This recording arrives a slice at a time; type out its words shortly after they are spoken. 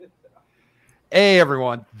Hey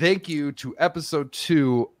everyone, thank you to episode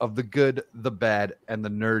 2 of The Good, the Bad, and the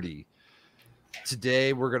Nerdy.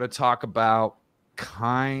 Today we're going to talk about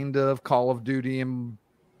kind of Call of Duty and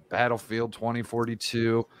Battlefield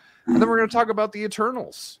 2042, and then we're going to talk about the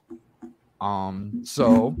Eternals.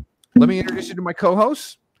 So let me introduce you to my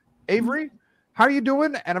co-host, Avery. How are you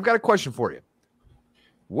doing? And I've got a question for you.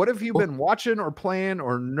 What have you been watching or playing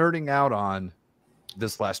or nerding out on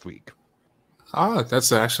this last week?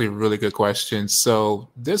 That's actually a really good question. So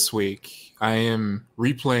this week I am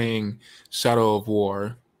replaying Shadow of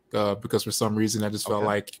War because for some reason I just felt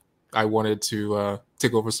like I wanted to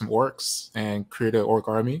take over some orcs and create an orc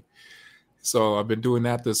army. So I've been doing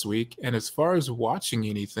that this week. And as far as watching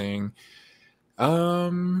anything,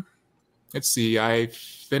 let's see. I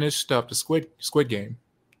finished up the Squid Game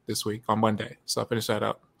this week on Monday. So I finished that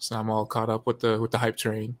up. So I'm all caught up with the hype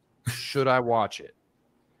train. Should I watch it?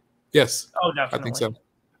 Yes. Oh, definitely. I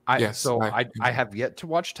think so. I have yet to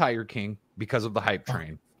watch Tiger King because of the hype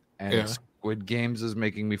train, and Squid Games is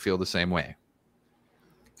making me feel the same way.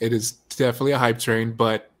 It is definitely a hype train,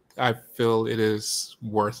 but I feel it is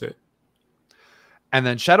worth it. And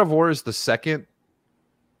then Shadow of War is the second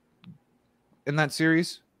in that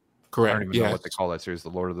series. Correct. I don't even know what they call that series. The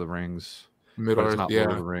Lord of the Rings. Middle Lord of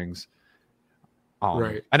the Rings.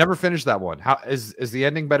 Right. I never finished that one. How is the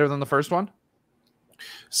ending better than the first one?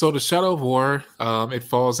 So the Shadow of War, it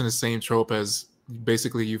falls in the same trope as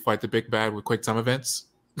basically you fight the big bad with quick time events.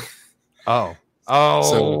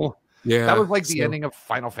 So, yeah, that was like the ending of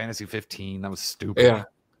Final Fantasy 15. That was stupid.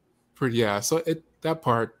 So that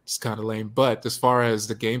part is kind of lame. But as far as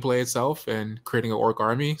the gameplay itself and creating an orc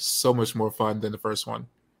army, so much more fun than the first one.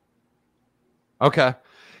 Okay,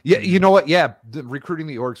 yeah, you know what? Yeah, recruiting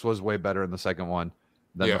the orcs was way better in the second one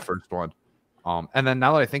than the first one. And then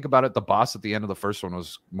now that I think about it, the boss at the end of the first one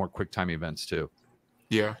was more quick time events too.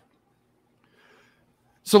 Yeah.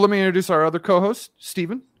 So let me introduce our other co-host,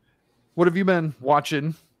 Steven. What have you been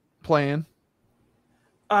watching, playing?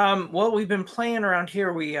 Well, we've been playing around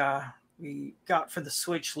here. We got for the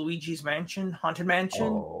Switch Luigi's Mansion, Haunted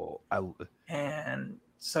Mansion. And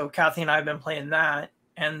so Kathy and I have been playing that.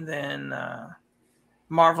 And then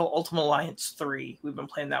Marvel Ultimate Alliance 3. We've been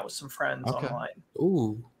playing that with some friends online.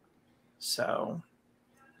 Ooh. So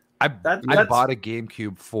I bought a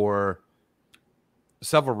GameCube for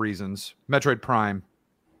several reasons. Metroid Prime,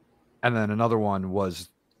 and then another one was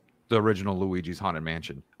the original Luigi's Haunted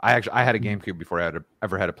Mansion. I had a GameCube before I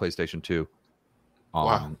ever had a PlayStation 2.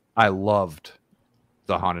 Wow. I loved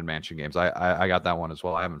the Haunted Mansion games. I got that one as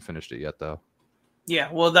well. I haven't finished it yet though.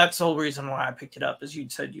 Yeah, well, that's the whole reason why I picked it up, is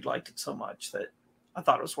you'd said you liked it so much that I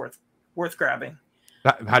thought it was worth grabbing.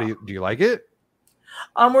 How do you like it?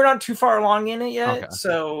 We're not too far along in it yet,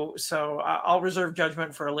 so I'll reserve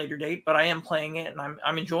judgment for a later date. But I am playing it, and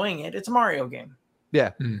I'm enjoying it. It's a Mario game.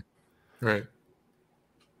 Yeah, right.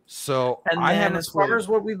 So and then as far as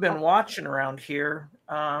what we've been watching around here,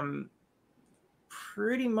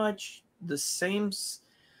 pretty much the same. It's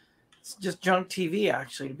just junk TV,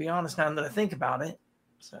 actually, to be honest. Now that I think about it,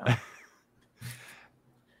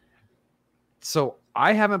 so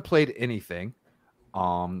I haven't played anything.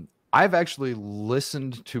 I've actually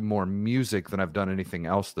listened to more music than I've done anything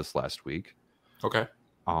else this last week. Okay.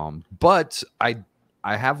 But I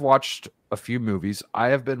have watched a few movies.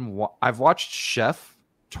 I've watched Chef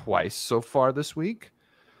twice so far this week.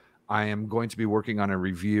 I am going to be working on a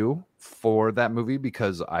review for that movie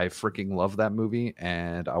because I freaking love that movie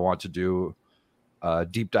and I want to do a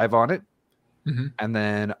deep dive on it. Mm-hmm. And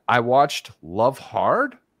then I watched Love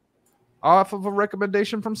Hard off of a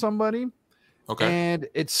recommendation from somebody. Okay. And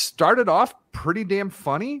it started off pretty damn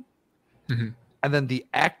funny. Mm-hmm. And then the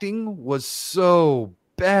acting was so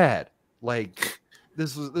bad. Like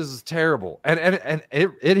this is terrible. And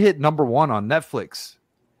it hit number 1 on Netflix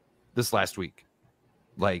this last week.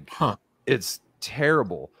 Like it's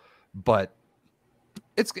terrible, but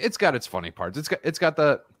it's got its funny parts. It's got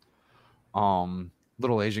the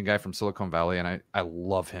little Asian guy from Silicon Valley, and I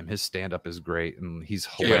love him. His stand-up is great and he's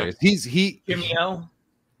hilarious. Jimmy O.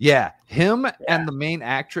 Yeah, him and the main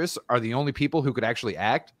actress are the only people who could actually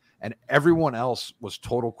act, and everyone else was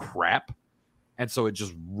total crap, and so it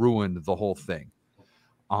just ruined the whole thing.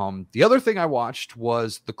 The other thing I watched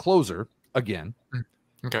was The Closer again.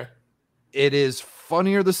 Okay. It is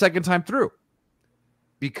funnier the second time through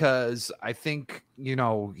because I think,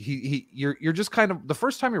 you're just kind of, the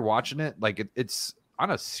first time you're watching it, like it's on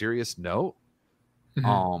a serious note.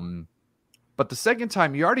 Mm-hmm. But the second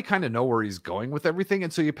time, you already kind of know where he's going with everything,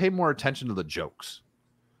 and so you pay more attention to the jokes.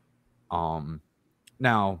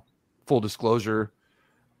 Now, full disclosure,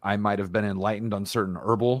 I might have been enlightened on certain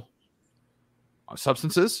herbal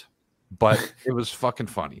substances, but it was fucking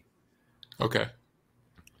funny. Okay.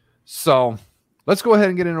 So let's go ahead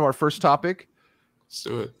and get into our first topic. Let's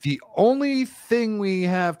do it. The only thing we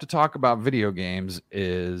have to talk about video games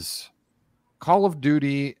is Call of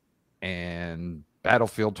Duty and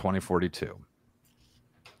Battlefield 2042.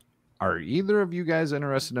 Are either of you guys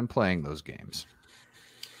interested in playing those games?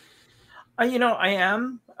 I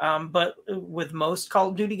am. But with most Call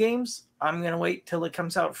of Duty games, I'm going to wait till it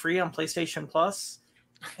comes out free on PlayStation Plus.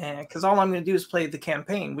 Because all I'm going to do is play the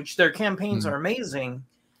campaign, which their campaigns are amazing,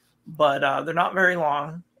 but they're not very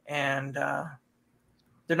long, and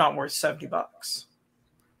they're not worth $70.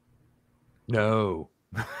 No.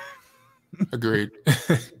 Agreed.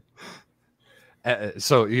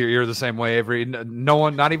 So you're the same way, Avery. No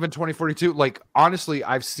one, not even 2042. Like, honestly,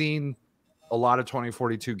 I've seen a lot of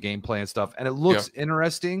 2042 gameplay and stuff, and it looks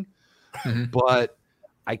interesting, but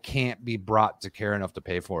I can't be brought to care enough to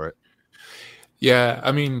pay for it. Yeah,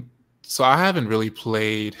 I mean, so I haven't really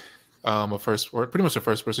played pretty much a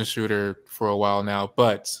first-person shooter for a while now,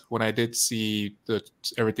 but when I did see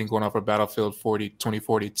everything going on for Battlefield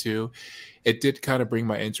 2042, it did kind of bring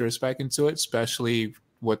my interest back into it, especially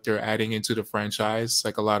what they're adding into the franchise,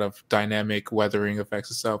 like a lot of dynamic weathering effects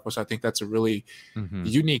and stuff, which I think that's a really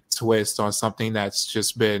unique twist on something that's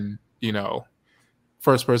just been,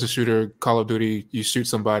 first-person shooter, Call of Duty, you shoot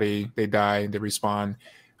somebody, they die, and they respawn.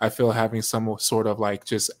 I feel having some sort of like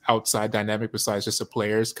just outside dynamic besides just the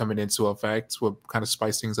players coming into effect will kind of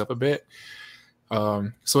spice things up a bit.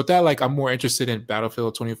 So with that, like, I'm more interested in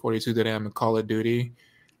Battlefield 2042 than I am in Call of Duty.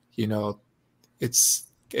 I've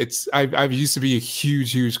used to be a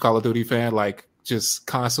huge Call of Duty fan, like just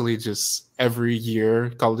constantly, just every year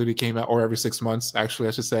Call of Duty came out, or every 6 months, actually,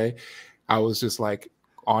 I should say, I was just like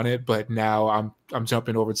on it. But now I'm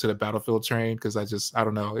jumping over to the Battlefield train because I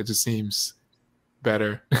don't know, it just seems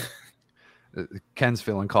better. Ken's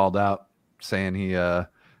feeling called out, saying he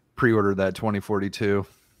pre-ordered that 2042.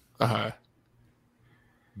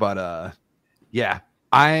 But yeah,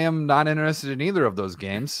 I am not interested in either of those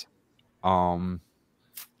games. I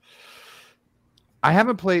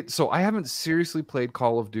haven't seriously played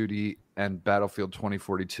Call of Duty and Battlefield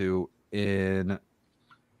 2042 in,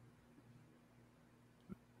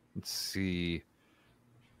 let's see,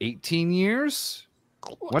 18 years.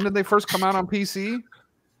 When did they first come out on PC?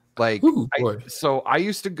 Like, I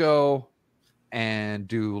used to go and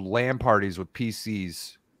do LAN parties with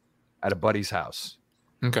PCs at a buddy's house.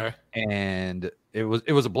 Okay. And it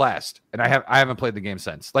was a blast. And I haven't played the game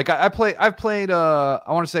since. Like, I've played I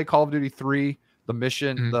want to say Call of Duty 3, the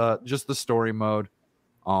mission, just the story mode.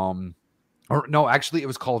 Or no, actually it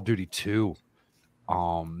was Call of Duty 2.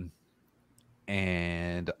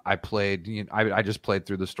 And I played, I just played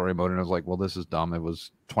through the story mode, and I was like, well, this is dumb. It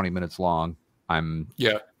was 20 minutes long.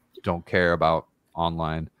 Don't care about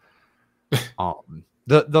online. I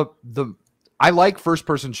like first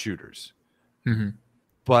person shooters,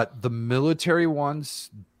 but the military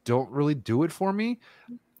ones don't really do it for me.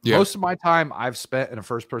 Most of my time I've spent in a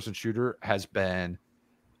first person shooter has been,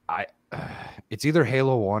 it's either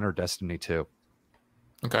Halo 1 or Destiny 2.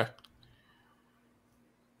 Okay.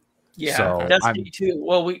 Yeah, so Destiny 2.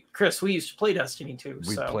 Well, we used to play Destiny 2.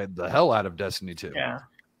 We played the hell out of Destiny 2. Yeah.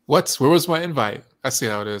 Where was my invite? I see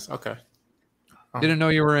how it is. Okay. Didn't know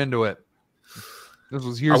you were into it. This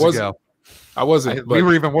was years ago. I wasn't. We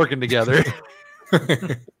were even working together.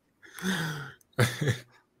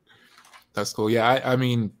 That's cool. Yeah, I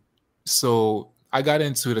mean, so I got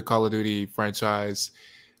into the Call of Duty franchise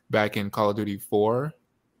back in Call of Duty 4,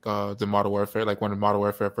 the Modern Warfare, like when the Modern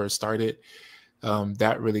Warfare first started.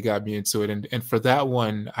 That really got me into it. And for that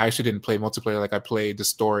one, I actually didn't play multiplayer. Like, I played the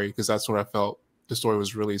story because that's where I felt the story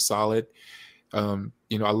was really solid. I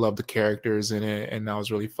love the characters in it, and that was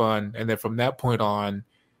really fun. And then from that point on,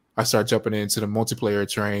 I started jumping into the multiplayer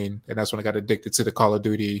train, and that's when I got addicted to the Call of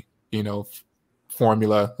Duty,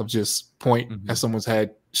 formula of just point at someone's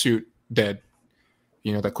head, shoot, dead.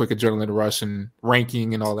 That quick adrenaline rush and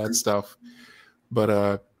ranking and all that stuff.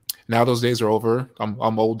 But now those days are over.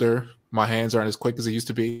 I'm older. My hands aren't as quick as they used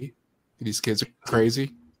to be. These kids are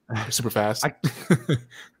crazy. They're super fast. I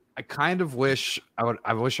kind of wish I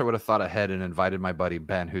would have thought ahead and invited my buddy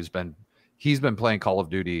Ben, he's been playing Call of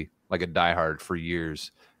Duty like a diehard for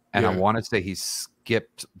years. And I want to say he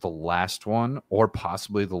skipped the last one or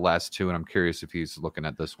possibly the last two. And I'm curious if he's looking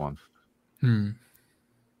at this one.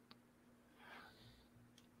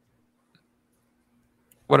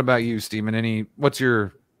 What about you, Steven? What's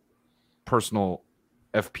your personal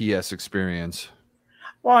FPS experience?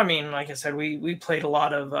 Well, I mean, like I said, we played a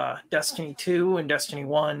lot of Destiny 2 and Destiny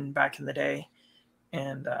 1 back in the day.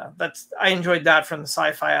 And I enjoyed that from the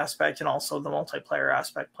sci-fi aspect and also the multiplayer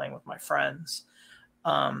aspect, playing with my friends.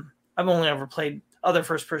 I've only ever played other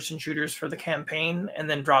first-person shooters for the campaign and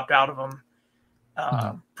then dropped out of them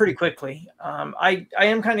pretty quickly. I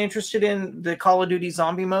am kind of interested in the Call of Duty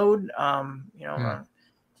zombie mode.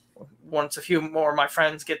 Once a few more of my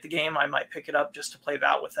friends get the game, I might pick it up just to play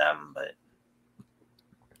that with them. But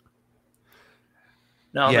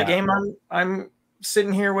no, the game I'm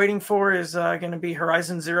sitting here waiting for is going to be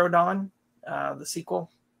Horizon Zero Dawn, the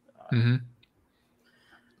sequel.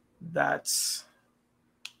 That's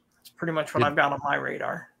pretty much what I've got on my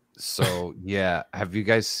radar. So yeah, have you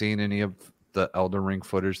guys seen any of the Elden Ring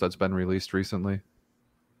footage that's been released recently?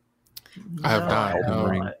 I have not. Elden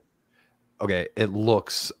Ring. Okay, it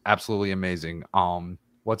looks absolutely amazing.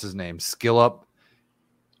 What's his name? Skill Up.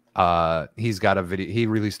 He's got a video. He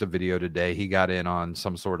released a video today. He got in on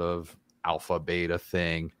some sort of alpha beta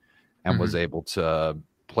thing and was able to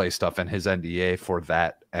play stuff, and his NDA for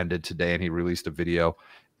that ended today, and he released a video.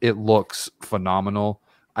 It looks phenomenal.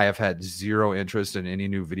 I have had zero interest in any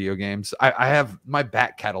new video games. I have, my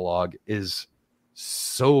back catalog is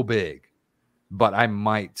so big, but I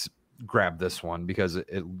might grab this one because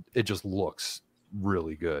it just looks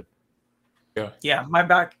really good. Yeah, my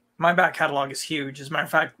back catalog is huge. As a matter of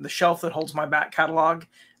fact, the shelf that holds my back catalog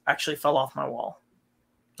actually fell off my wall.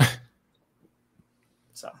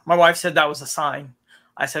 So my wife said that was a sign.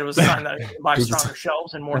 I said it was a sign that I could buy stronger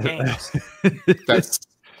shelves and more games.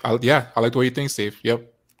 I like the way you think, Steve. Yep.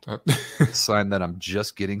 Sign that I'm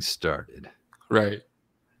just getting started. Right.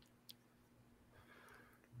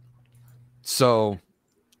 So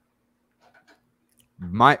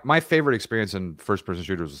my favorite experience in first-person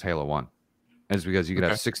shooters was Halo 1. And it's because you could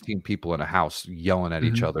have 16 people in a house yelling at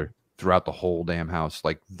each other throughout the whole damn house.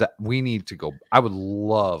 Like that, we need to go. I would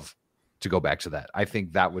love to go back to that. I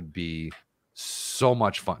think that would be so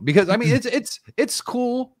much fun because I mean it's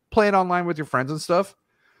cool playing online with your friends and stuff.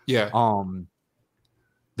 Yeah.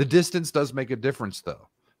 The distance does make a difference though.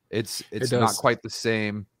 It's not quite the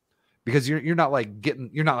same because you're not like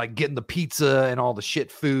getting the pizza and all the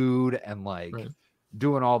shit food and like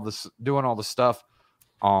doing all the stuff.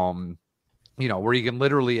 Where you can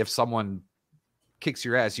literally, if someone kicks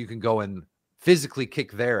your ass, you can go and physically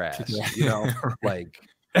kick their ass, like.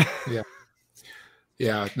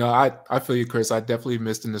 Yeah. No, I feel you, Chris. I definitely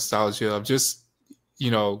missed the nostalgia of just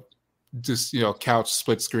couch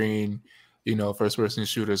split screen, first person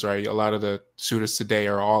shooters, right? A lot of the shooters today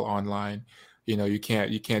are all online. You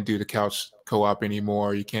can't do the couch co-op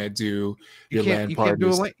anymore. You can't do your LAN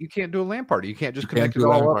parties. You can't do a LAN party. You can't just connect it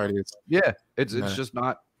all up. Yeah, it's just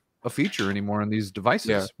not a feature anymore in these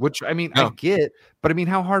devices, which I mean, I get, but I mean,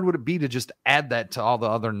 how hard would it be to just add that to all the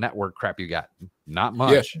other network crap you got? Not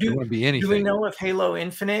much. It wouldn't be anything. Do we know if Halo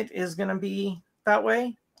Infinite is going to be that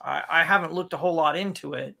way? I haven't looked a whole lot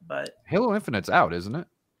into it, but Halo Infinite's out, isn't it?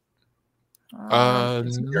 Out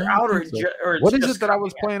or what is it that I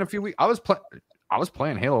was playing a few weeks? I was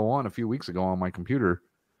playing Halo 1 a few weeks ago on my computer,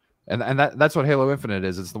 and that's what Halo Infinite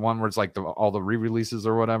is. It's the one where it's like all the re-releases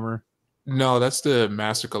or whatever. No, that's the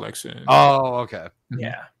Master Collection. Oh, okay.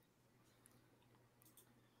 Yeah.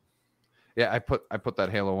 Yeah, I put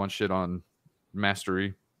that Halo 1 shit on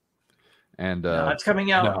Mastery. And it's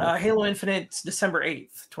coming out. Halo Infinite's December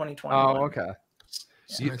 8th, 2021. Oh, okay.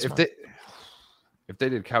 Yeah, if they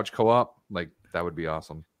did couch co-op, like that would be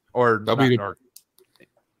awesome. Or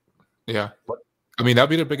yeah. What? I mean, that'd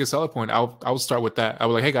be the biggest selling point. I would start with that. I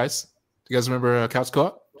would like, hey guys, do you guys remember couch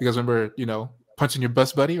co-op? Do you guys remember, punching your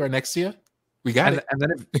best buddy right next to you? We got it. And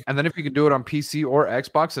then if you can do it on PC or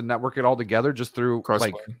Xbox and network it all together just through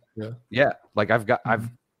crossplay. Like I've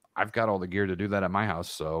got all the gear to do that at my house,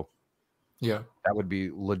 so yeah, that would be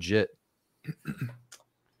legit.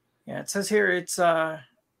 Yeah, it says here it's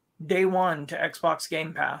day one to Xbox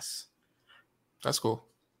Game Pass. That's cool.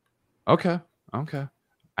 Okay.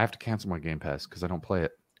 I have to cancel my Game Pass because I don't play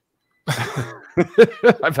it.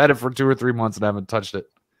 I've had it for 2 or 3 months and I haven't touched it.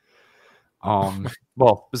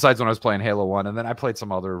 Well, besides when I was playing Halo 1, and then I played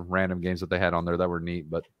some other random games that they had on there that were neat,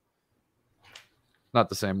 but not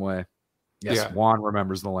the same way. Yes, Juan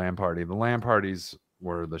remembers the LAN party. The LAN parties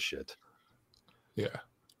were the shit. Yeah.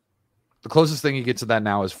 The closest thing you get to that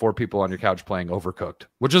now is 4 people on your couch playing Overcooked,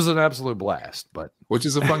 which is an absolute blast, but which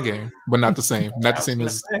is a fun game, but not the same. Not the same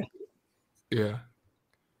as yeah.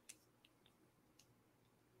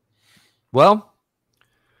 Well,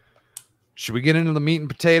 should we get into the meat and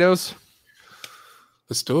potatoes?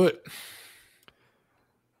 Let's do it.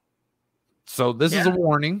 So this is a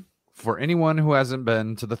warning for anyone who hasn't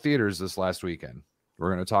been to the theaters this last weekend.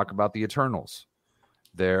 We're going to talk about the Eternals.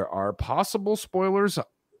 There are possible spoilers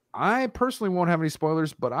I personally won't have any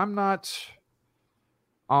spoilers, but I'm not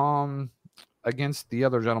against the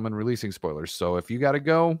other gentleman releasing spoilers. So if you got to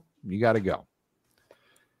go, you got to go.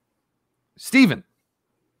 Steven,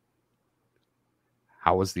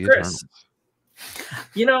 how was the Chris,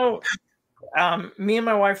 Eternals? Me and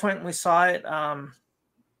my wife went and we saw it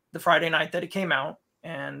the Friday night that it came out,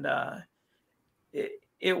 and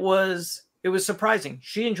it was surprising.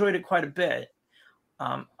 She enjoyed it quite a bit.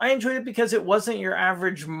 I enjoyed it because it wasn't your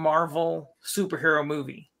average Marvel superhero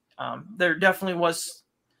movie. There definitely was,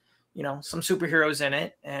 some superheroes in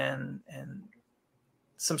it and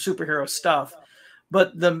some superhero stuff,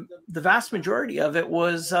 but the vast majority of it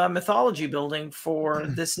was mythology building for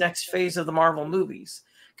this next phase of the Marvel movies,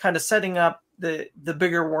 kind of setting up the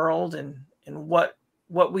bigger world and what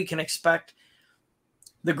we can expect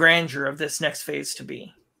the grandeur of this next phase to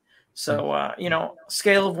be. So,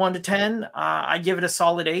 scale of 1 to 10, I give it a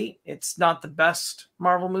solid 8. It's not the best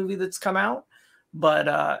Marvel movie that's come out,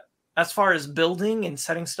 but as far as building and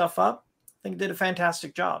setting stuff up, I think it did a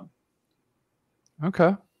fantastic job.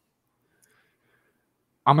 Okay.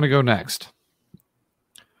 I'm going to go next.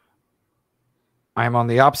 I am on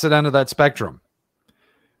the opposite end of that spectrum.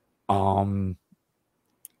 I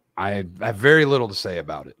have very little to say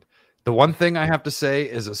about it. The one thing I have to say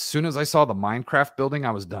is as soon as I saw the Minecraft building,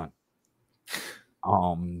 I was done.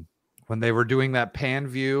 When they were doing that pan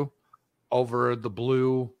view over the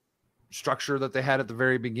blue structure that they had at the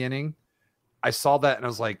very beginning, I saw that and I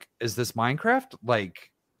was like, is this Minecraft?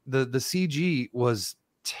 Like the CG was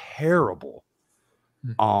terrible.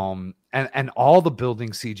 And all the building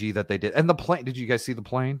CG that they did, and the plane. Did you guys see the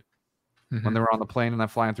plane when they were on the plane and then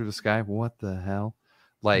flying through the sky? What the hell?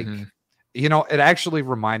 Like, it actually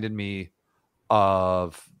reminded me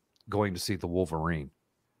of going to see the Wolverine.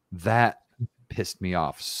 That pissed me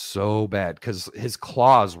off so bad because his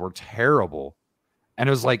claws were terrible. And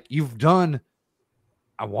it was like, you've done,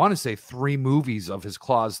 I want to say 3 movies of his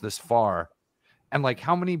claws this far. And like,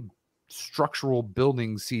 how many structural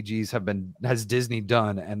building CGs has Disney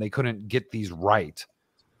done and they couldn't get these right?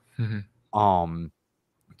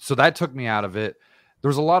 So that took me out of it. There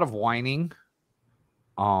was a lot of whining.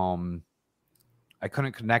 I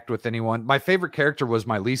couldn't connect with anyone. My favorite character was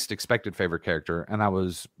my least expected favorite character, and that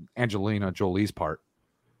was Angelina Jolie's part.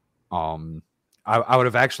 I would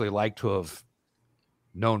have actually liked to have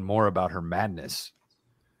known more about her madness.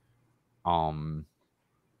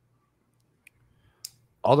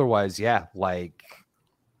 Otherwise, yeah, like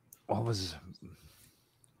what was?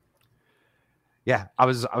 Yeah, I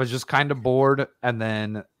was just kind of bored, and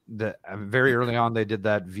then very early on they did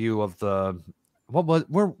that view of the.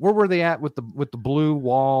 Where were they at with the blue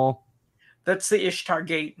wall? That's the Ishtar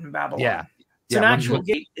Gate in Babylon. Yeah. It's an actual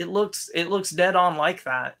gate. It looks dead on like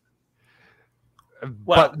that.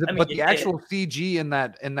 Well, but the actual CG in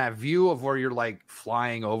that view of where you're like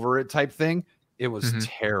flying over it type thing, it was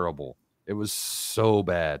terrible. It was so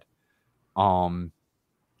bad. The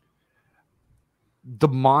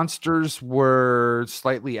monsters were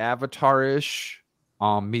slightly Avatar-ish.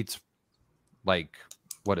 Meets like,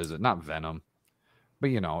 what is it? Not Venom. But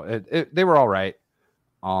they were all right.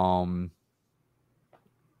 I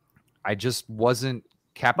just wasn't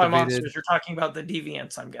captivated. By monsters, you're talking about the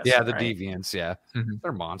deviants, I'm guessing. Yeah, the deviants. Yeah,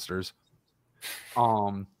 they're monsters.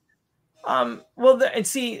 Well, and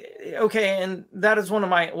see, okay, and that is one of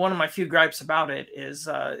my few gripes about it is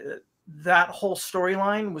that whole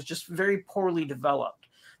storyline was just very poorly developed.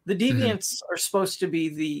 The deviants are supposed to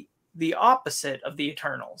be the opposite of the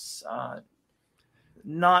Eternals.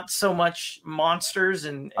 Not so much monsters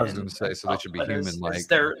and I was going to say, so they should be human like.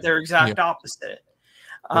 They're exact opposite.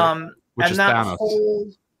 Which and is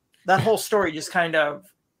that whole story just kind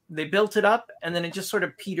of, they built it up and then it just sort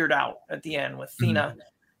of petered out at the end with Thena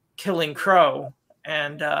killing Crow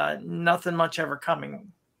and nothing much ever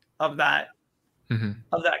coming of that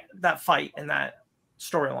that fight and that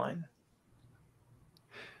storyline.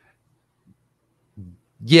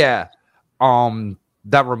 Yeah.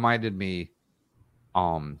 That reminded me.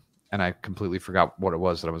 And I completely forgot what it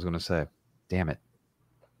was that I was going to say. Damn it.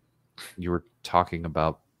 You were talking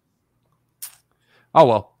about. Oh,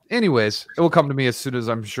 well. Anyways, it will come to me as soon as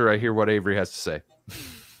I'm sure I hear what Avery has to say.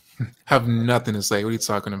 Have nothing to say. What are you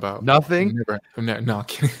talking about? Nothing? No,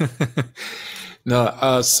 kidding.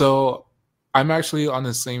 No. So I'm actually on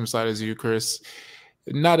the same side as you, Chris.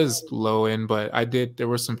 Not as low end, but there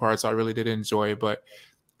were some parts I really did enjoy. But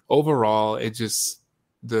overall, it just,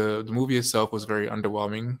 the movie itself was very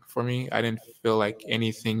underwhelming for me. I didn't feel like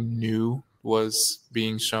anything new was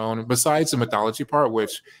being shown besides the mythology part,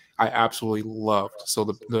 which I absolutely loved. So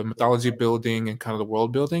the mythology building and kind of the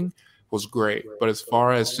world building was great. But as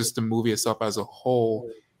far as just the movie itself as a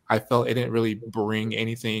whole, I felt it didn't really bring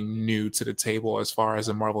anything new to the table as far as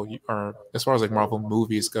a Marvel or as far as like Marvel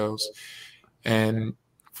movies goes. And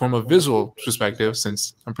from a visual perspective,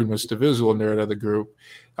 since I'm pretty much the visual nerd of the group,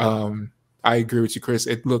 I agree with you, Chris.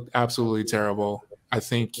 It looked absolutely terrible. I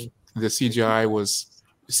think the CGI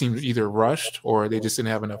seemed either rushed or they just didn't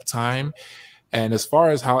have enough time. And as far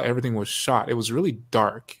as how everything was shot, it was really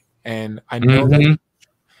dark. And I know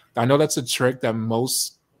that's a trick that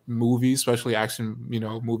most movies, especially action,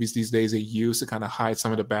 movies these days, they use to kind of hide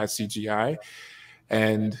some of the bad CGI.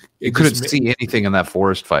 And you couldn't see anything in that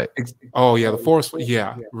forest fight. Oh yeah, the forest,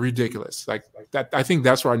 yeah, ridiculous. Like that. I think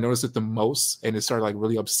that's where I noticed it the most, and it started like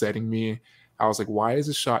really upsetting me. I was like, why is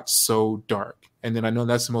the shot so dark? And then I know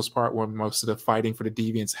that's the most part where most of the fighting for the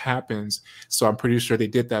deviants happens. So I'm pretty sure they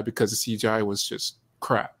did that because the CGI was just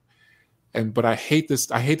crap. But I hate this.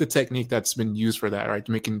 I hate the technique that's been used for that, right?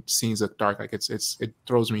 Making scenes look dark. Like it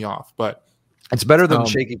throws me off. But it's better than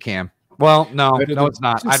shaky cam. Well, no, it's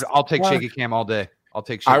not. I'll take shaky cam all day. I'll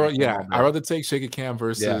take shaky cam. I'd rather take shaky cam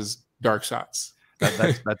versus dark shots.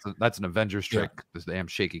 That's an Avengers trick. This damn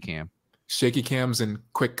shaky cam. Shaky cams and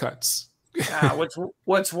quick cuts.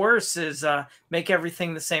 What's worse is make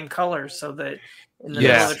everything the same color so that in the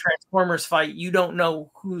middle of the Transformers fight, you don't know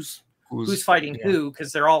who's fighting who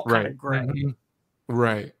because they're all kind of gray.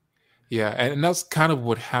 Right. Yeah, and that's kind of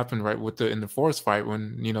what happened, right, in the forest fight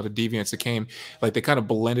when the deviants came, like they kind of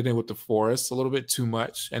blended in with the forest a little bit too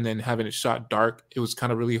much, and then having it shot dark, it was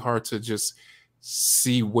kind of really hard to just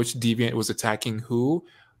see which deviant was attacking who.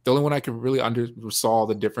 The only one I could really saw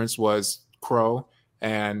the difference was Crow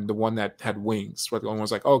and the one that had wings. Right, the one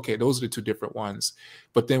was like, okay, those are the two different ones.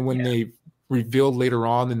 But then when they revealed later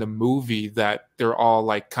on in the movie that they're all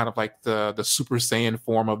like kind of like the Super Saiyan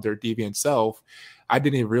form of their deviant self, I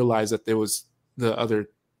didn't even realize that there was the other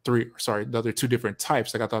two different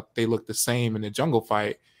types. Like I thought they looked the same in the jungle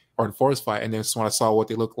fight or in the forest fight. And then when I saw what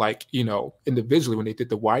they looked like, individually when they did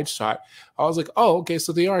the wide shot, I was like, oh, okay,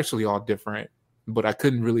 so they are actually all different. But I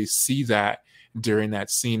couldn't really see that during that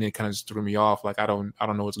scene. It kind of just threw me off. Like I don't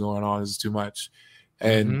know what's going on. This is too much.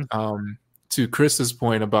 And to Chris's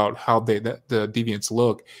point about how the deviants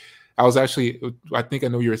look, I think I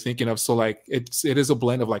know you were thinking of. So like it is a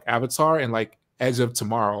blend of like Avatar and like Edge of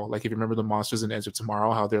Tomorrow. Like if you remember the monsters in Edge of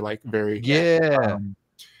Tomorrow, how they're like very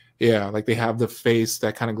like they have the face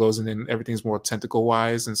that kind of glows and then everything's more tentacle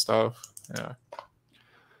wise and stuff. Yeah.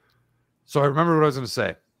 So I remember what I was going to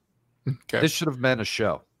say. Okay. This should have been a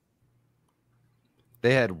show.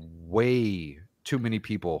 They had way too many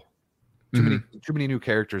people, too many new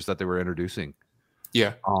characters that they were introducing.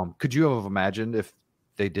 Yeah. Could you have imagined if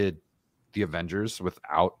they did the Avengers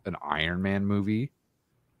without an Iron Man movie?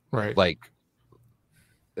 Right. Like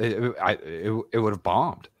it would have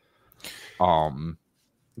bombed.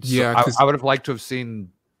 Yeah, I would have liked to have seen,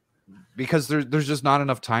 because there's just not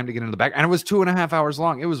enough time to get into the back, and it was 2.5 hours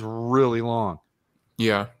long. It was really long.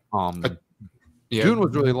 Yeah. Dune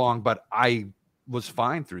was really long, but I was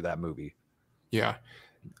fine through that movie. Yeah,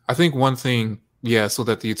 I think one thing, so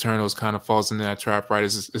that the Eternals kind of falls into that trap, right,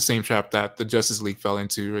 is the same trap that the Justice League fell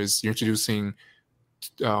into, is you're introducing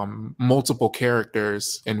multiple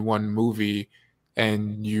characters in one movie,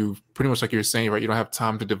 and you pretty much, like you're saying, right, you don't have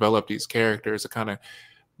time to develop these characters to kind of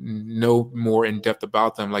know more in depth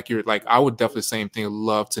about them. Like I would definitely same thing,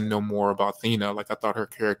 love to know more about Athena. Like I thought her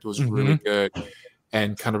character was really good,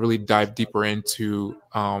 and kind of really dive deeper into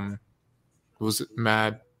was it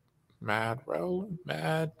Madness? The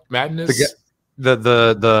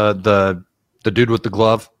dude with the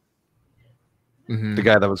glove, the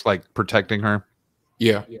guy that was like protecting her.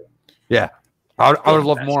 Yeah. I would have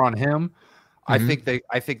loved more on him. I think they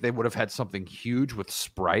would have had something huge with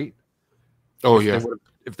Sprite. Oh,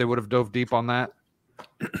 if they would have dove deep on that.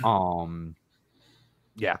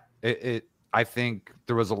 I think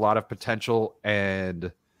there was a lot of potential,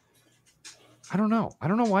 and I don't know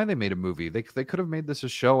why they made a movie. They could have made this a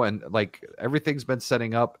show, and like everything's been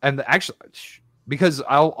setting up, and actually, because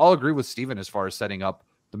I'll agree with Steven as far as setting up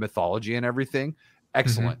the mythology and everything,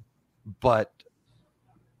 excellent, but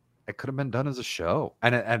it could have been done as a show,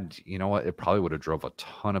 and you know what? It probably would have drove a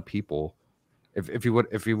ton of people. If it would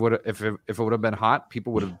have been hot,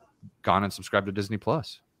 people would have gone and subscribed to Disney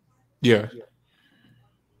Plus. Yeah.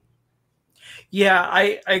 Yeah,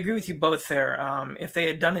 I agree with you both there. If they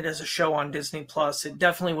had done it as a show on Disney Plus, it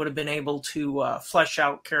definitely would have been able to flesh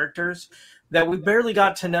out characters that we barely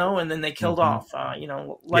got to know, and then they killed off.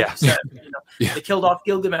 You said, they killed off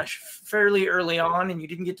Gilgamesh fairly early on, and you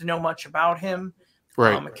didn't get to know much about him.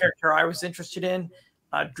 Right. A character I was interested in,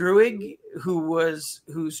 Druig, who's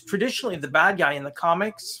traditionally the bad guy in the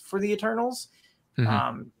comics for the Eternals.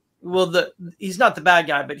 well, he's not the bad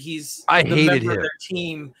guy, but he's I the hated member him. of their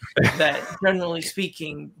team that, generally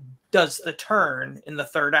speaking, does the turn in the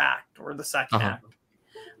third act or the second act.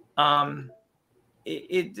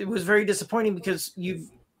 It was very disappointing because you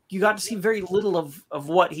got to see very little of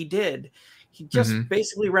what he did. He just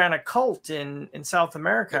basically ran a cult in South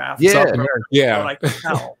America. After South America, what I could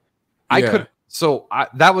tell.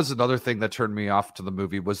 That was another thing that turned me off to the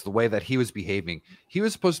movie, was the way that he was behaving. He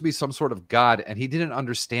was supposed to be some sort of god, and he didn't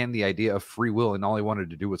understand the idea of free will, and all he wanted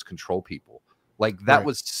to do was control people. Like, that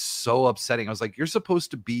was so upsetting. I was like, you're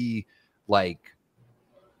supposed to be better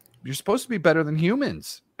than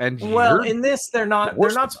humans. And in this, they're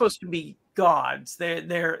not supposed to be gods.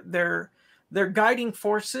 They're guiding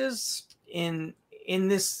forces in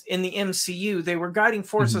the MCU. They were guiding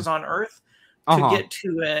forces on Earth to get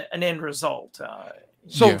to an end result.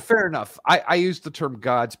 Fair enough. I use the term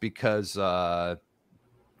gods because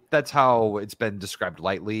that's how it's been described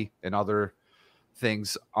lightly in other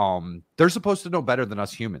things. They're supposed to know better than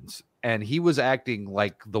us humans, and he was acting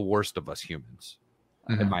like the worst of us humans,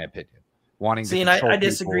 in my opinion. I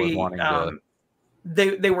disagree.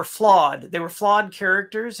 They were flawed. They were flawed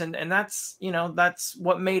characters, and that's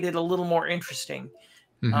what made it a little more interesting.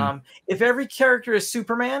 If every character is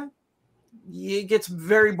Superman, it gets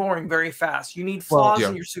very boring very fast. You need flaws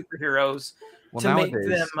in your superheroes to make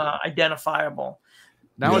them identifiable.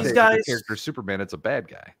 Nowadays, these guys, the character Superman, it's a bad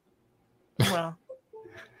guy. Well,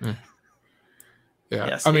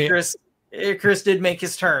 yes, I mean, Chris did make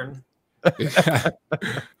his turn.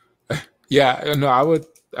 Yeah, no, I would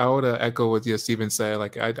echo what Steven said.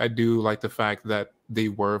 Like, I do like the fact that they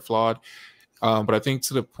were flawed, but I think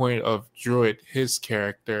to the point of Druid, his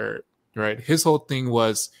character, right? His whole thing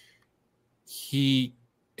was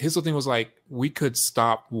like, we could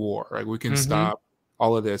stop war, right? We can stop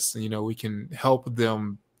all of this, and we can help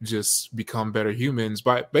them just become better humans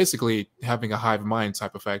by basically having a hive mind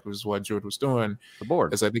type effect, which is what Druid was doing. The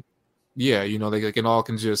board, as I think, they can all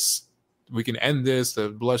we can end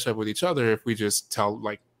the bloodshed with each other if we just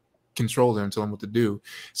control them, tell them what to do.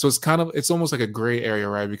 So it's almost like a gray area,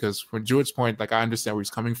 right? Because from Druid's point, like, I understand where he's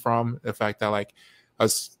coming from, the fact that like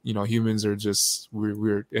us, humans are just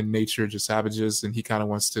we're in nature just savages, and he kind of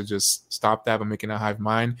wants to just stop that by making a hive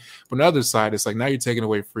mind. But on the other side, it's like, now you're taking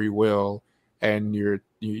away free will, and you're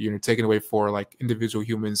taking away for like individual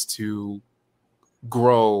humans to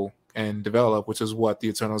grow and develop, which is what the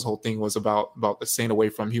Eternals' whole thing was about staying away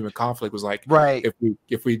from human conflict. Was like, right,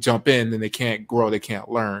 if we jump in, then they can't grow, they can't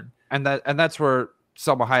learn. And that's where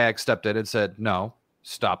Selma Hayek stepped in and said, no,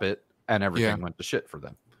 stop it, and everything went to shit for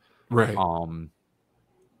them. Right.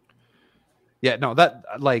 That,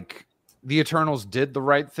 like, the Eternals did the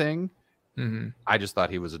right thing. I just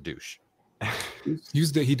thought he was a douche.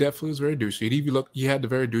 He definitely was very douchey. He had the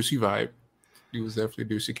very douchey vibe. He was definitely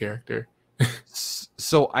a douchey character.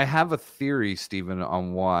 So I have a theory, Steven,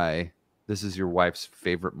 on why this is your wife's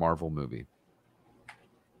favorite Marvel movie.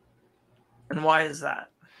 And why is that?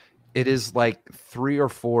 It is like 3 or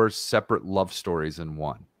 4 separate love stories in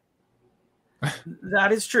one.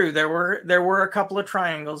 That is true. There were a couple of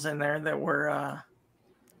triangles in there that were.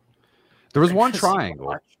 There was one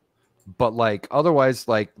triangle, but like otherwise,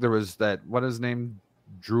 like there was that, what is his name,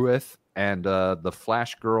 Druid, and the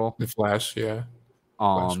Flash girl. The Flash, yeah.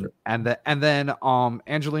 And then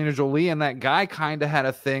Angelina Jolie and that guy kind of had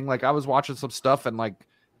a thing. Like, I was watching some stuff, and like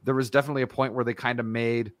there was definitely a point where they kind of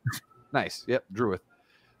made nice. Yep, Druid.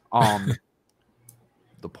 The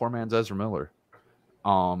poor man's Ezra Miller.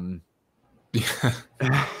 Well,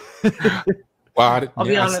 I'll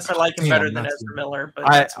be honest, I like him better than Ezra Miller, but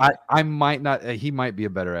I might not. He might be a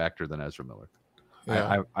better actor than Ezra Miller.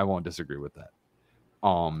 Yeah. I won't disagree with that.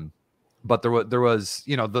 But there was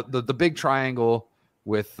the big triangle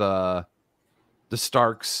with the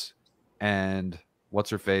Starks and what's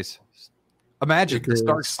her face. Imagine the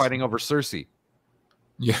Starks fighting over Cersei.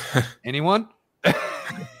 Yeah. Anyone?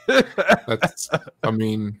 That's. I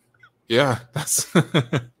mean, yeah. That's.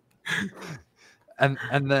 and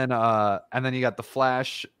then you got the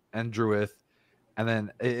Flash and Druid, and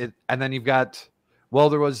then you've got. Well,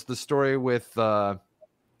 there was the story with the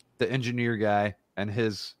engineer guy and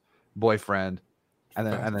his boyfriend, and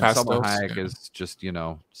then Selma Hayek is just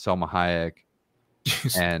Selma Hayek,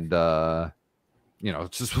 and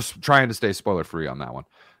just trying to stay spoiler free on that one.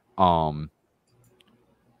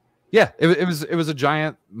 It was a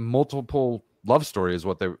giant multiple love story is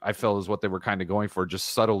what I felt is what they were kind of going for,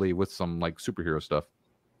 just subtly with some like superhero stuff.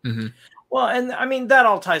 Mm-hmm. Well, and I mean that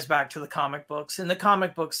all ties back to the comic books. In the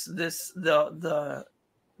comic books, that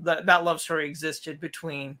love story existed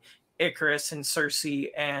between Icarus and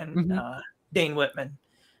Cersei and Dane Whitman.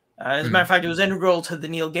 As a matter of fact, it was integral to the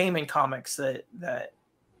Neil Gaiman comics that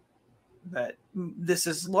this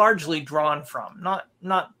is largely drawn from.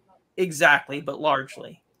 Not exactly, but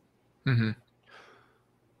largely. Mm-hmm.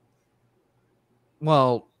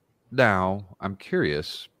 Well, now I'm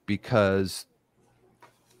curious because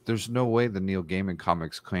there's no way the Neil Gaiman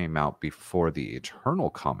comics came out before the Eternal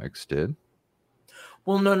comics did.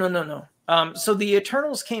 Well, no. So the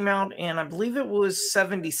Eternals came out in, I believe it was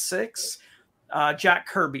 76, Jack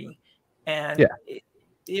Kirby. And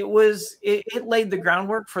it laid the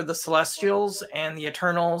groundwork for the Celestials and the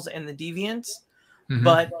Eternals and the Deviants. Mm-hmm.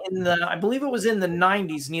 But I believe it was in the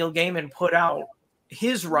 90s, Neil Gaiman put out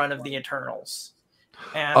his run of the Eternals.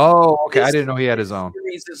 And okay. I didn't know he had his own.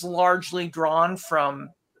 Series is largely drawn from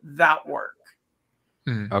that work.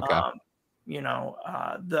 Mm-hmm. Okay.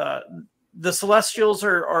 The Celestials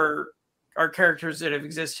are characters that have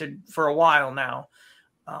existed for a while now.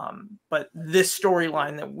 But this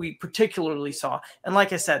storyline that we particularly saw, and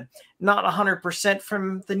like I said, not 100%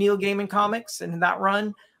 from the Neil Gaiman comics in that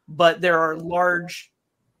run, but there are large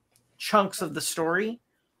chunks of the story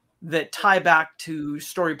that tie back to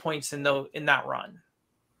story points in that run.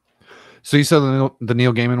 So you said the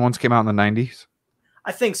Neil Gaiman ones came out in the 90s?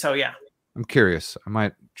 I think so, yeah. I'm curious. I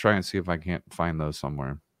might try and see if I can't find those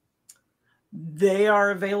somewhere. They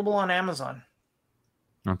are available on Amazon.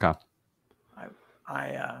 Okay.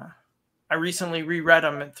 I recently reread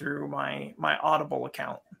them through my Audible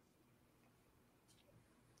account.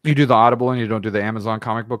 You do the Audible and you don't do the Amazon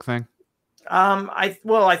comic book thing? I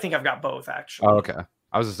think I've got both actually. Oh, okay.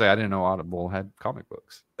 I was gonna say I didn't know Audible had comic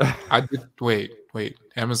books. I did. Wait.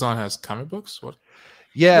 Amazon has comic books? What?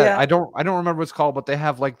 Yeah, I don't remember what it's called, but they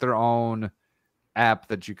have like their own app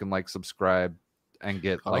that you can like subscribe and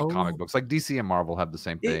get like comic books. Like DC and Marvel have the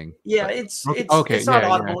same thing. It's not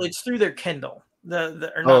Audible. Yeah. It's through their Kindle.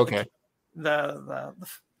 The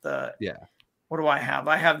what do I have?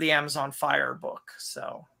 I have the Amazon Fire book.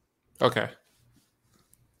 So okay,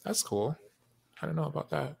 that's cool. I don't know about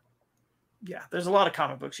that. Yeah, there's a lot of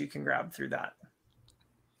comic books you can grab through that.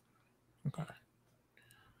 Okay.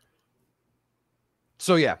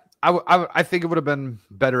 So yeah, I think it would have been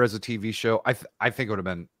better as a TV show. I think it would have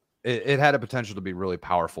been. It had a potential to be really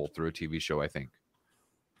powerful through a TV show. I think.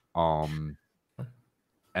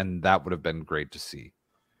 And that would have been great to see.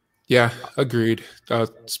 Yeah, agreed.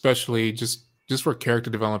 Especially just for character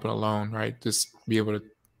development alone, right? Just be able to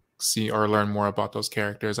see or learn more about those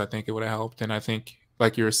characters. I think it would have helped, and I think,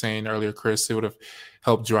 like you were saying earlier, Chris, it would have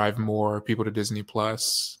helped drive more people to Disney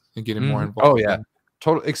Plus and getting more involved. Oh yeah,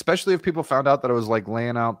 totally. Especially if people found out that it was like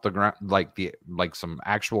laying out the ground, like some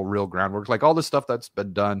actual real groundwork, like all the stuff that's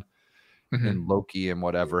been done in Loki and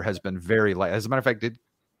whatever has been very light. As a matter of fact, did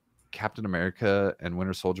Captain America and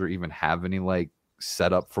Winter Soldier even have any like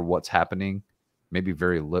setup for what's happening? Maybe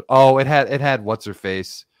very little. Oh, it had what's her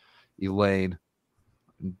face, Elaine,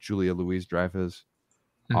 Julia Louis-Dreyfus.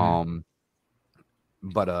 But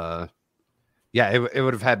yeah, it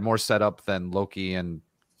would have had more setup than Loki and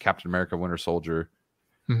Captain America, Winter Soldier.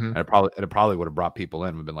 And it probably would have brought people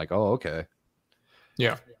in and been like, oh, okay.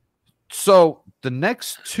 Yeah. So the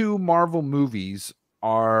next two Marvel movies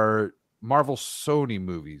are Marvel Sony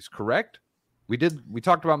movies, correct? We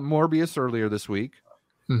talked about Morbius earlier this week.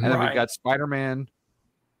 And then we've got Spider-Man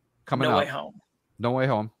coming up. No Way Home. No Way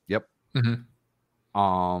Home. Yep. Do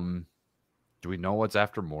we know what's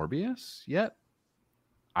after Morbius yet?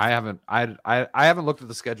 I haven't looked at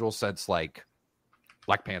the schedule since like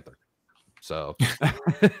Black Panther. So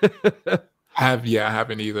I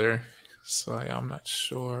haven't either. So I'm not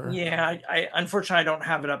sure. Yeah, I unfortunately I don't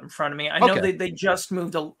have it up in front of me. I know they just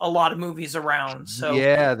moved a lot of movies around. So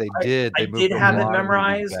yeah, they did. I did have it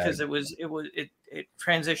memorized because it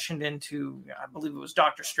transitioned into, I believe it was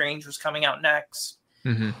Doctor Strange was coming out next.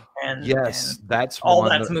 And yes, that's all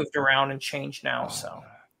that's moved around and changed now. So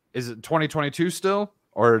is it 2022 still,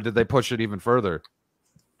 or did they push it even further?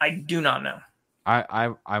 I do not know.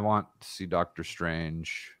 I want to see Doctor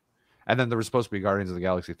Strange. And then there was supposed to be Guardians of the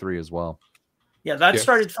Galaxy 3 as well. Yeah, that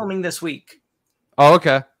started filming this week. Oh,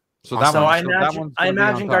 okay. So I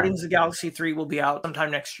imagine Guardians of the Galaxy 3 will be out sometime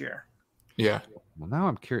next year. Yeah. Well, now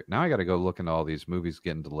I'm curious. Now I got to go look into all these movies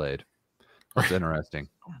getting delayed. It's interesting.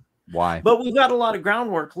 Why? But we've got a lot of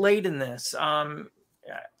groundwork laid in this. I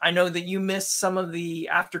know that you missed some of the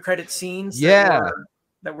after credit scenes that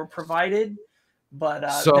were provided, but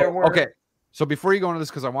okay. So before you go into this,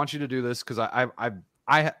 because I want you to do this, because I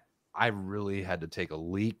really had to take a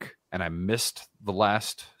leak and I missed the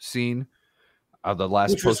last scene of the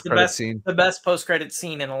last post-credit scene. The best post-credit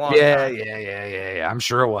scene in a long time. Yeah. I'm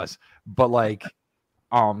sure it was. But like,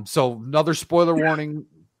 so another spoiler warning.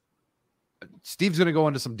 Steve's going to go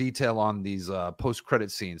into some detail on these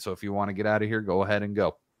post-credit scenes. So if you want to get out of here, go ahead and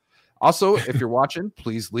go. Also, if you're watching,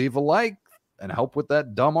 please leave a like and help with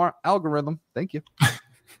that dumb algorithm. Thank you.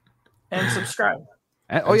 And subscribe.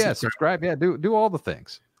 Subscribe. Yeah, do all the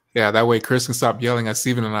things. Yeah, that way Chris can stop yelling at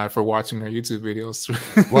Steven and I for watching their YouTube videos.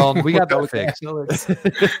 Well, we got that fixed.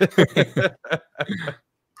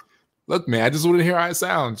 Look, man, I just want to hear how I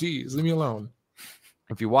sound. Jeez, leave me alone.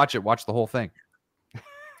 If you watch it, watch the whole thing.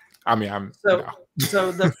 I mean,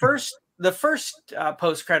 so the first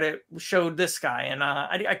post credit showed this guy, and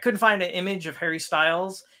I couldn't find an image of Harry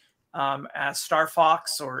Styles as Star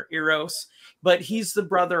Fox or Eros, but he's the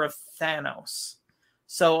brother of Thanos.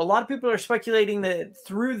 So a lot of people are speculating that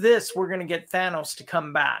through this, we're going to get Thanos to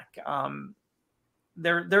come back.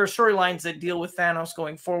 There are storylines that deal with Thanos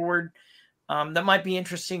going forward that might be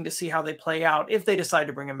interesting to see how they play out if they decide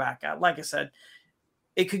to bring him back out. Like I said,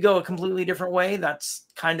 it could go a completely different way. That's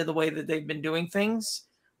kind of the way that they've been doing things.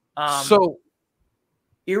 So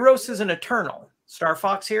Eros is an Eternal. Star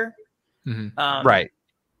Fox here. Mm-hmm. Right.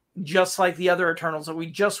 Just like the other Eternals that we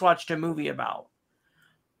just watched a movie about.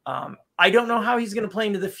 I don't know how he's going to play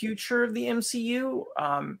into the future of the MCU.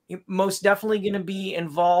 Most definitely going to be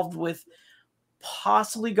involved with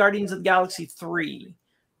possibly Guardians of the Galaxy 3,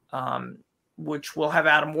 which will have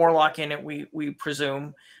Adam Warlock in it, we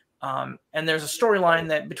presume. And there's a storyline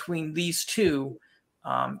that between these two,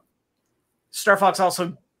 Star Fox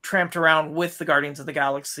also tramped around with the Guardians of the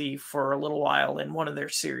Galaxy for a little while in one of their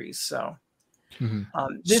series. So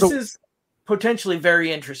this is potentially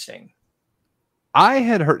very interesting. I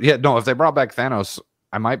had heard, if they brought back Thanos,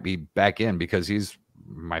 I might be back in because he's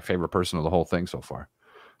my favorite person of the whole thing so far.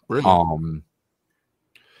 Really?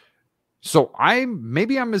 So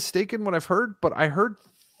maybe I'm mistaken what I've heard, but I heard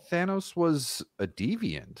Thanos was a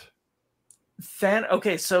deviant.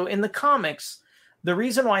 Okay, so in the comics, the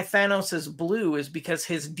reason why Thanos is blue is because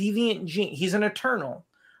his deviant gene, he's an Eternal,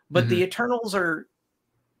 but the Eternals are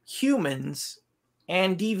humans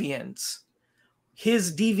and deviants.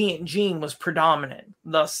 His deviant gene was predominant,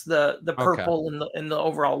 thus the purple and the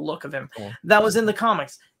overall look of him. Cool. That was in the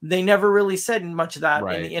comics. They never really said much of that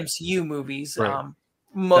in the MCU movies,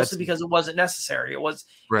 mostly because it wasn't necessary. It was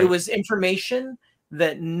information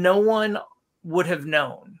that no one would have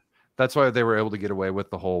known. That's why they were able to get away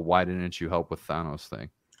with the whole "why didn't you help with Thanos"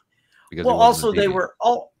 thing. Because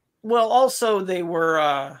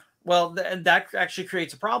that actually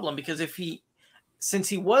creates a problem because since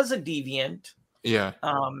he was a deviant. Yeah.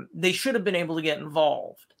 They should have been able to get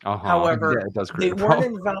involved. However, they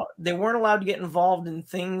weren't allowed to get involved in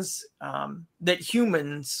things that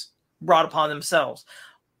humans brought upon themselves.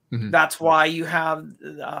 That's why you have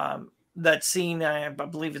that scene. I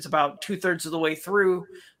believe it's about 2/3 of the way through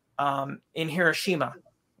in Hiroshima,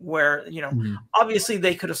 where obviously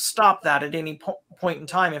they could have stopped that at any point in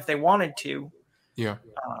time if they wanted to. Yeah.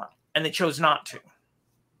 And they chose not to.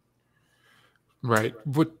 Right,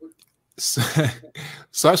 but.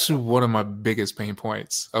 So actually one of my biggest pain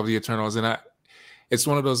points of the Eternals, and it's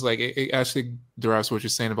one of those, like, it actually derives what you're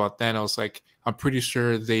saying about Thanos. Like, I'm pretty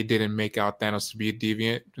sure they didn't make out Thanos to be a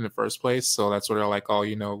deviant in the first place, so that's sort of like,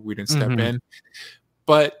 we didn't step in.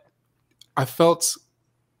 But I felt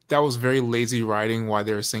that was very lazy writing. Why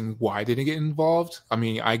they were saying why didn't get involved. I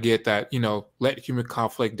mean, I get that, let human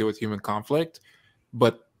conflict deal with human conflict,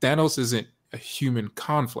 but Thanos isn't a human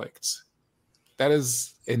conflict. That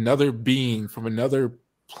is another being from another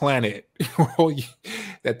planet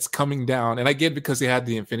that's coming down. And I get because they had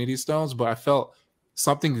the Infinity Stones, but I felt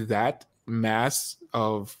something that mass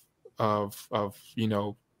of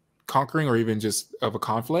conquering or even just of a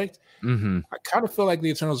conflict. I kind of feel like the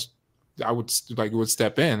Eternals, would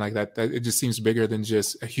step in like that. It just seems bigger than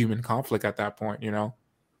just a human conflict at that point,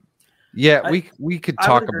 Yeah, we could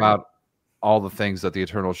talk about all the things that the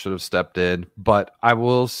Eternals should have stepped in, but I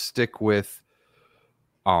will stick with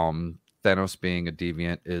Thanos being a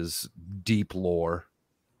deviant is deep lore.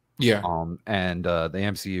 Yeah. And the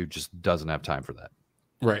MCU just doesn't have time for that.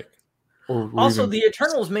 Right. Also, the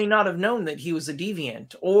Eternals may not have known that he was a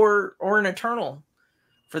deviant or an Eternal,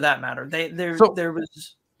 for that matter.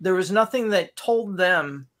 There was nothing that told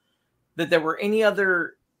them that there were any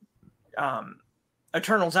other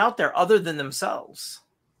Eternals out there other than themselves.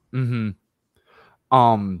 You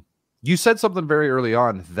said something very early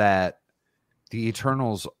on that the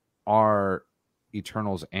Eternals are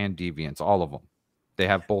Eternals and deviants, all of them. They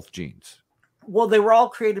have both genes. Well, they were all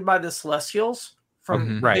created by the Celestials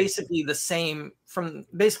from basically the same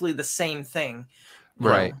thing.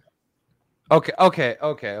 Right. Okay.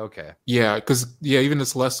 Yeah, because even the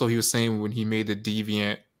Celestial, he was saying when he made the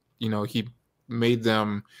deviant, he made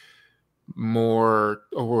them more,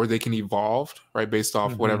 or they can evolve, right, based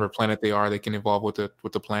off whatever planet they are. They can evolve with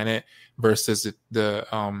the planet, versus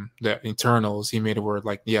the Eternals. He made it where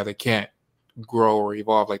like, yeah, they can't grow or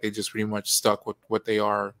evolve, like they just pretty much stuck with what they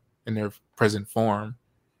are in their present form.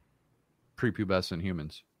 Prepubescent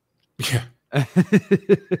humans. Yeah.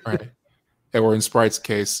 Right. Or in Sprite's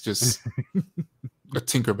case, just a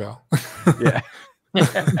Tinkerbell. Yeah.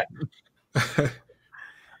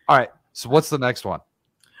 All right. So what's the next one?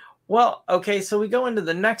 Well, okay, so we go into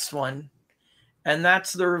the next one, and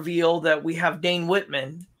that's the reveal that we have Dane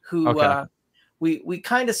Whitman, who we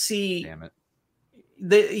kind of see. Damn it.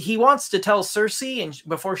 He wants to tell Cersei, and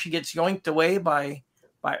before she gets yoinked away by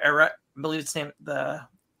I believe it's named the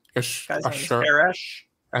guy's name is Eresh.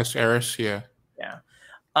 Eresh, yeah. Yeah.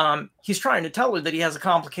 He's trying to tell her that he has a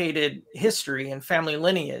complicated history and family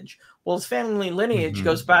lineage. Well, his family lineage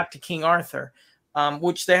goes back to King Arthur,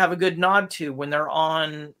 which they have a good nod to when they're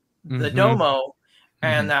on the Domo,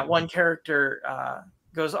 and that one character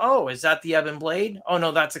goes, "Oh, is that the Ebon Blade? Oh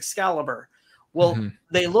no, that's Excalibur." Well,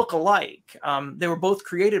 they look alike. They were both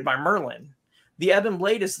created by Merlin. The Ebon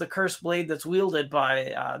Blade is the cursed blade that's wielded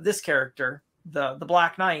by this character, the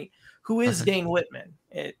Black Knight, who is Dane Whitman.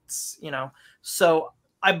 It's, so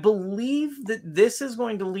I believe that this is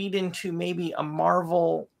going to lead into maybe a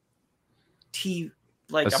Marvel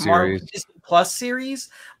Marvel Disney Plus series,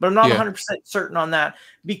 but I'm not 100% certain on that,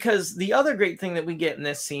 because the other great thing that we get in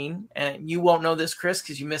this scene, and you won't know this, Chris,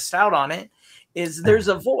 because you missed out on it, is there's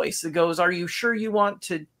a voice that goes, "Are you sure you want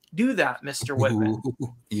to do that, Mr. Whitman?"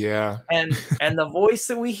 Ooh, yeah. And the voice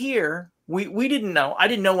that we hear, we didn't know. I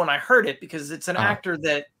didn't know when I heard it, because it's an actor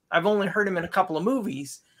that I've only heard him in a couple of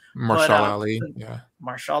movies. Mahershala Ali. Yeah.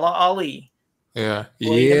 Mahershala Ali. Yeah.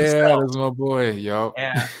 That's my boy. Yup.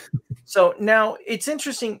 Yeah. So now it's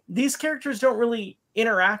interesting. These characters don't really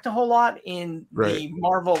interact a whole lot in the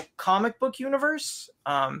Marvel comic book universe.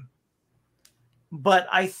 But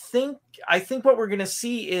I think what we're going to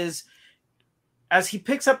see is, as he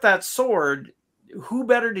picks up that sword, who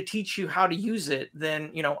better to teach you how to use it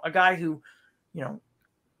than, a guy who,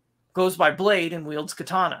 goes by Blade and wields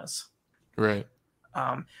katanas. Right.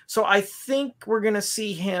 So I think we're going to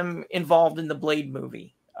see him involved in the Blade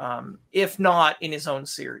movie, if not in his own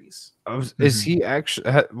series. Is he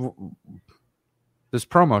actually this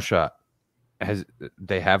promo shot?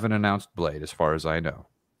 They haven't announced Blade, as far as I know.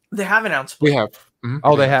 They have announced Blade. We have.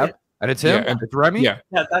 Oh, they have? And it's him? Yeah, and it's Remy? Yeah,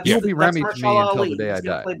 he'll be Remy to me until the day I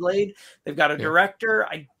die. Play Blade. They've got a director.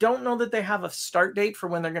 I don't know that they have a start date for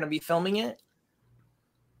when they're going to be filming it.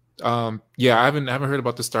 I haven't heard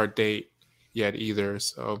about the start date yet either.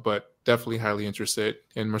 So, but definitely highly interested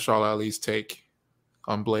in Mahershala Ali's take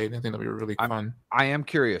on Blade. I think that'll be really fun. I am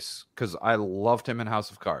curious, because I loved him in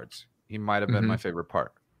House of Cards. He might have been my favorite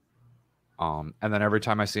part. And then every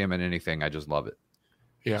time I see him in anything, I just love it.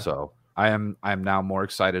 Yeah. So I am now more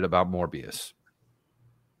excited about Morbius.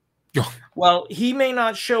 Well, he may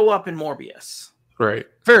not show up in Morbius. Right.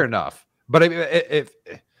 Fair enough. But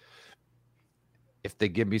if they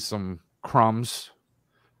give me some crumbs,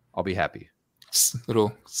 I'll be happy.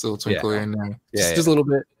 Little twinkle in there. Just a little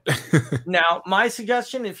bit. Now, my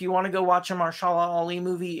suggestion, if you want to go watch a Mahershala Ali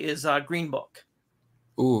movie, is Green Book.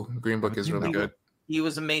 Ooh, Green Book is really good. He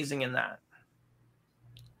was amazing in that.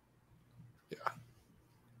 Yeah.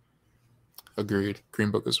 Agreed.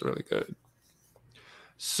 Green Book is really good.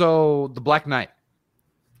 So, the Black Knight.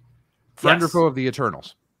 Friend or foe of the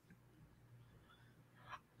Eternals?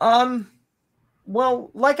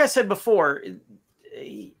 Well, like I said before,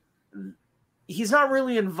 he's not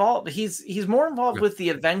really involved. He's more involved with the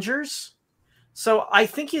Avengers. So I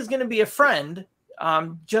think he's going to be a friend,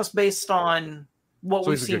 just based on what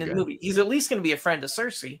we've seen in the movie. He's at least going to be a friend to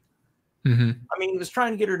Cersei. Mm-hmm. I mean, he was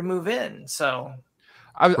trying to get her to move in. So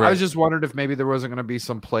I was just wondering if maybe there wasn't going to be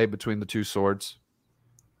some play between the two swords.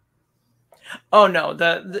 Oh no,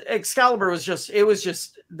 the Excalibur was just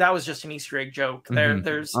an Easter egg joke.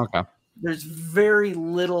 There's very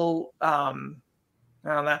little.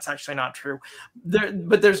 No, that's actually not true.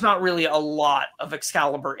 But there's not really a lot of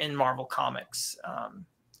Excalibur in Marvel Comics,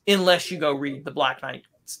 unless you go read the Black Knight,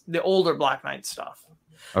 the older Black Knight stuff.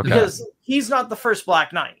 Okay. Because he's not the first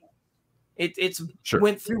Black Knight. It's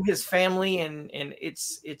went through his family, and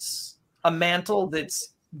it's a mantle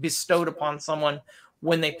that's bestowed upon someone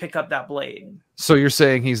when they pick up that blade. So you're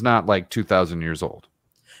saying he's not like 2,000 years old?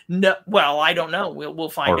 No, well, I don't know. We'll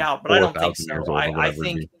find out, but I don't think so.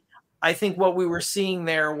 I think what we were seeing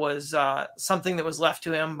there was something that was left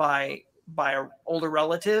to him by an older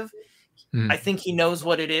relative. I think he knows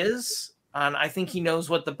what it is, and I think he knows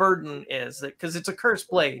what the burden is, because it's a cursed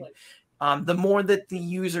blade. The more that the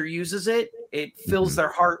user uses it, it fills their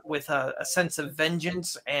heart with a sense of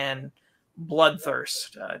vengeance and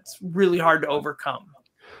bloodthirst. It's really hard to overcome.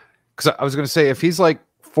 Because I was going to say, if he's like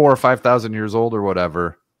 4,000 or 5,000 years old or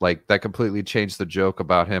whatever, like that completely changed the joke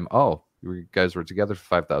about him. Oh, you guys were together for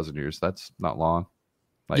 5,000 years. That's not long.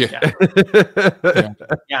 Like,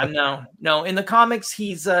 No. In the comics,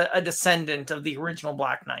 he's a descendant of the original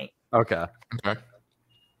Black Knight. Okay.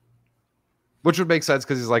 Which would make sense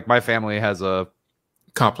because he's like, my family has a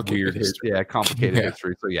complicated history. Complicated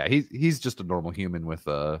history. So yeah, he's just a normal human with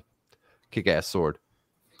a kick-ass sword.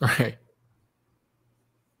 Right.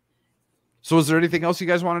 So is there anything else you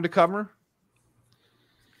guys wanted to cover?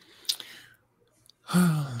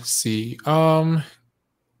 Let's see. So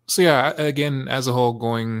yeah, again, as a whole,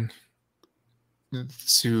 going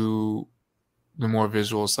to the more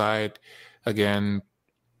visual side, again,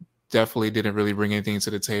 definitely didn't really bring anything to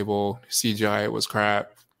the table. CGI was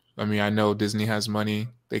crap. I mean, I know Disney has money;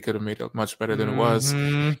 they could have made it much better than it was.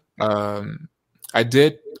 I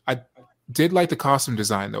did like the costume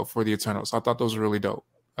design though for the Eternals. I thought those were really dope.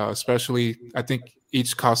 Especially, I think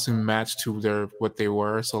each costume matched to what they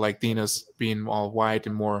were. So like Thena's being all white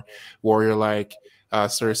and more warrior-like,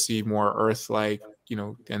 Cersei more earth-like,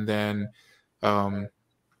 and then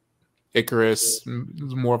Icarus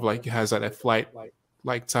more of like has that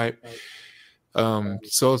flight-like type.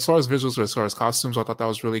 So as far as visuals, as far as costumes, I thought that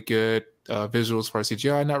was really good. Visuals for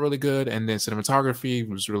CGI, not really good, and then cinematography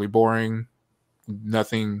was really boring.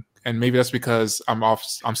 Nothing, and maybe that's because I'm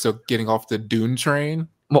still getting off the Dune train.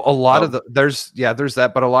 Well, a lot of there's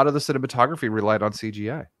that, but a lot of the cinematography relied on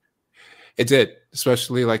CGI. It did,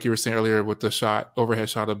 especially like you were saying earlier with the overhead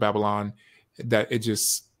shot of Babylon, that it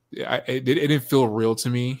didn't feel real to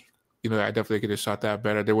me. I definitely could have shot that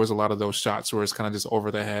better. There was a lot of those shots where it's kind of just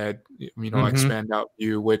over the head, expand out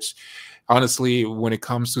view, which honestly, when it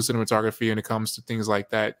comes to cinematography and it comes to things like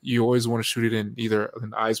that, you always want to shoot it in either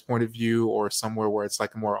an eye's point of view or somewhere where it's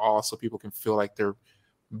like more awe so people can feel like they're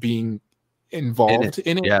being involved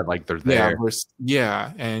in it. Yeah, like they're there.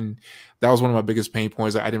 And that was one of my biggest pain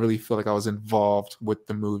points. I didn't really feel like I was involved with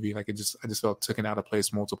the movie. Like I just felt taken out of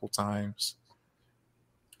place multiple times.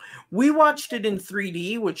 We watched it in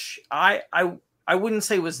 3D, which I wouldn't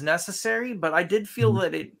say was necessary, but I did feel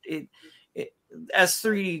that it as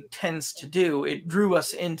 3D tends to do, it drew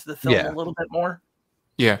us into the film a little bit more.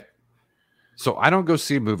 Yeah. So I don't go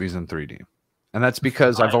see movies in 3D, and that's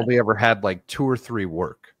because I've only ever had like 2 or 3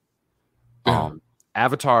 work.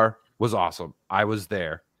 Avatar was awesome. I was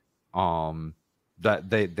there. That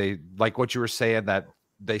they like what you were saying, that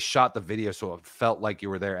they shot the video so it felt like you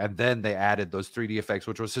were there, and then they added those 3D effects,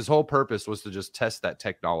 which was his whole purpose, was to just test that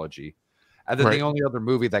technology. And then the only other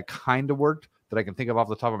movie that kind of worked that I can think of off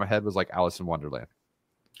the top of my head was like Alice in Wonderland.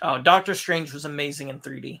 Oh, Doctor Strange was amazing in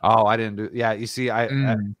 3D. Oh, I didn't do. Yeah, you see, I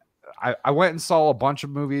went and saw a bunch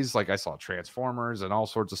of movies. Like I saw Transformers and all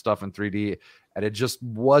sorts of stuff in 3D, and it just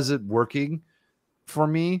wasn't working for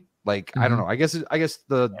me. Like I don't know. I guess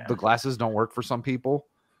the glasses don't work for some people.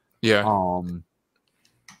 Yeah.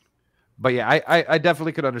 But yeah, I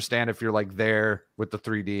definitely could understand if you're like there with the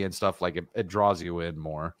 3D and stuff. Like it draws you in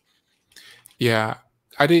more. Yeah,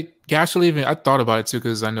 I did. Actually, I thought about it too,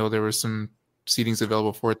 because I know there were some seatings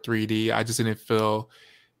available for 3D. I just didn't feel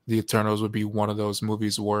the Eternals would be one of those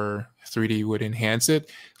movies where 3D would enhance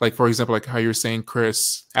it. Like for example, like how you're saying,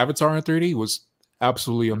 Chris, Avatar in 3D was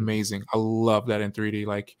absolutely amazing. I love that in 3D.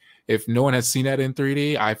 Like if no one has seen that in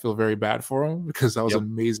 3D, I feel very bad for them because that was an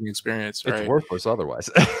amazing experience. Right? It's worthless otherwise.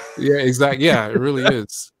 Yeah, exactly. Yeah, it really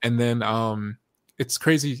is. And then it's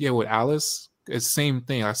crazy. Yeah, with Alice, it's the same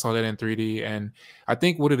thing. I saw that in 3D, and I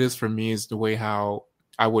think what it is for me is the way how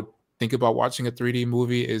I would think about watching a 3D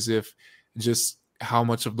movie is if just how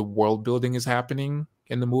much of the world building is happening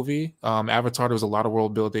in the movie. Avatar, there was a lot of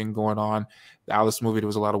world building going on. The Alice movie, there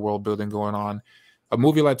was a lot of world building going on. A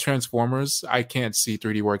movie like Transformers, I can't see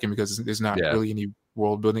 3D working because there's not really any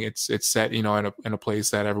world building. It's set, in a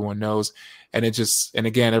place that everyone knows, and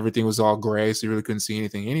again, everything was all gray, so you really couldn't see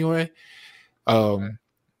anything anyway.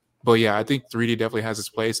 But yeah, I think 3D definitely has its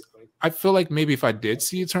place. I feel like maybe if I did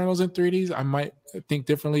see Eternals in 3D, I might think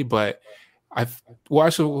differently. But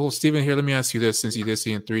Steven, here, let me ask you this: since you did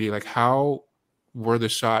see in 3D, like how were the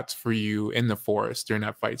shots for you in the forest during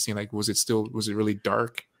that fight scene? Like, was it really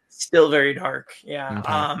dark? Still very dark.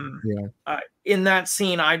 Yeah. Okay. In that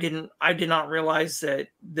scene, I did not realize that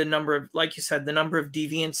the number of, like you said, the number of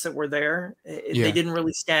deviants that were there, they didn't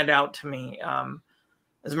really stand out to me.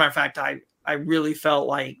 As a matter of fact, I really felt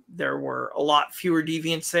like there were a lot fewer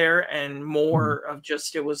deviants there and more of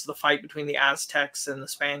just, it was the fight between the Aztecs and the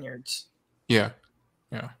Spaniards. Yeah.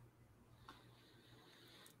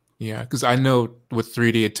 Yeah, because I know with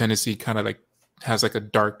 3D, it Tennessee kind of like has like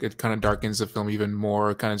it kind of darkens the film even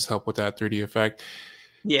more, kind of just help with that 3D effect.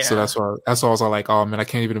 Yeah. So that's why I was like, oh man, I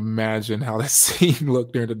can't even imagine how that scene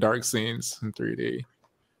looked during the dark scenes in 3D.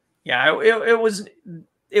 Yeah, it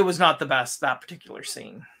was not the best, that particular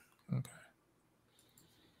scene. Okay.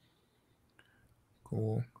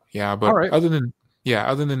 Cool. Yeah, but other than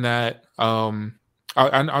that, I don't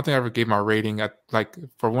think I ever gave my rating at like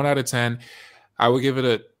for 1 out of 10. I would give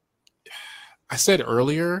it I said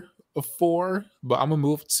earlier a 4, but I'm gonna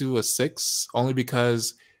move to a 6 only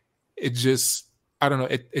because it just I don't know,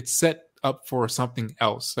 it's set up for something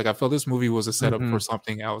else. Like I felt this movie was a setup for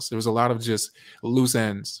something else. There was a lot of just loose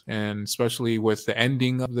ends, and especially with the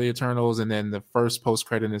ending of the Eternals and then the first post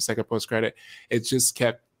credit and the second post credit, it just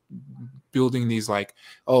kept building these like,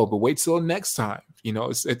 oh, but wait till next time. You know,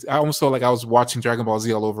 it's I almost felt like I was watching Dragon Ball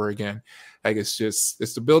Z all over again. Like it's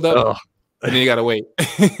the build up, and then you gotta wait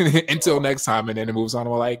until next time, and then it moves on.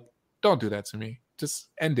 I'm like, don't do that to me. Just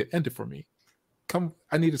end it for me.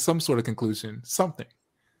 I needed some sort of conclusion, something.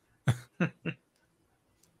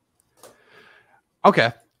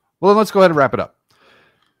 Okay. Well, then let's go ahead and wrap it up.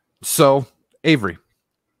 So, Avery,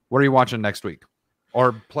 what are you watching next week?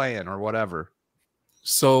 Or playing or whatever?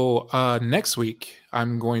 So, next week,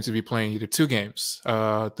 I'm going to be playing either 2 games.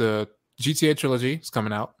 The GTA trilogy is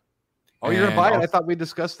coming out. Oh, you're going to buy it? I thought we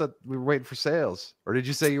discussed that we were waiting for sales. Or did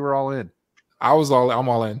you say you were all in? I'm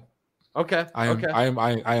all in. Okay. I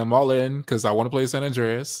am all in because I want to play San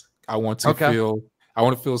Andreas. I want to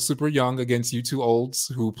feel super young against you two olds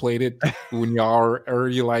who played it when y'all are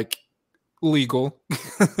already like legal.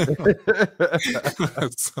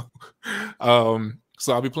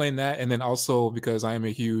 So I'll be playing that, and then also because I am a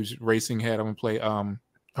huge racing head, I'm gonna play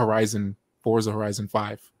Forza Horizon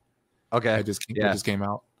 5. Okay, it just came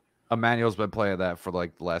out. Emmanuel's been playing that for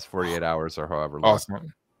like the last 48 hours or however long.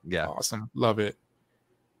 Awesome. Yeah, awesome. Love it.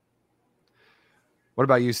 What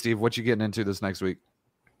about you, Steve? What you getting into this next week?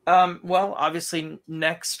 Well, obviously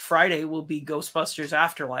next Friday will be Ghostbusters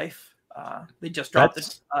Afterlife. They just dropped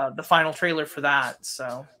the final trailer for that.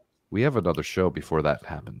 So we have another show before that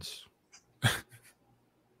happens.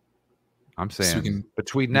 I'm saying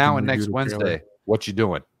between now and next Wednesday, what you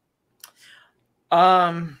doing?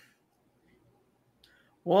 Well,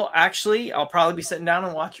 actually, I'll probably be sitting down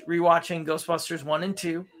and rewatching Ghostbusters 1 and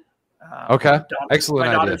 2. Okay, excellent.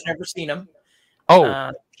 My daughter's never seen them.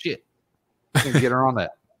 Oh, shit! Get her on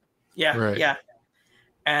that. Yeah, right. Yeah.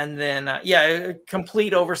 And then,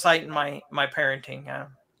 complete oversight in my parenting.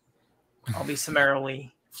 I'll be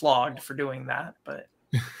summarily flogged for doing that, but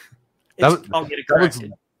I'll get it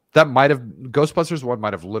corrected. Ghostbusters 1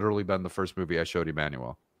 might have literally been the first movie I showed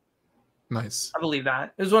Emmanuel. Nice. I believe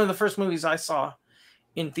that. It was one of the first movies I saw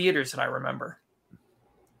in theaters that I remember.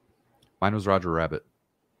 Mine was Roger Rabbit.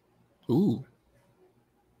 Ooh.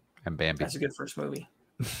 And Bambi. That's a good first movie.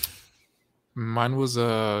 Mine was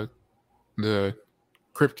the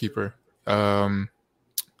Crypt Keeper.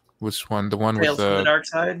 Which one? The one Tales with from the Dark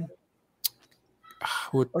Side?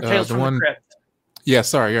 Or Tales from the Crypt. Yeah,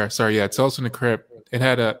 sorry. Yeah, Tales from the Crypt. It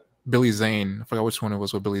had Billy Zane. I forgot which one it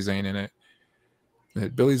was with Billy Zane in it.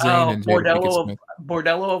 Billy Zane and Bordello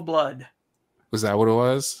of Blood. Was that what it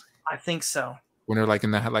was? I think so. When they're like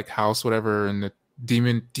in that like house, whatever, and the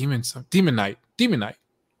Demon Night.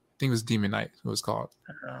 I think it was Demon Night. It was called.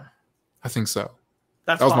 I think so.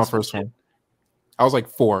 That was my first one. I was like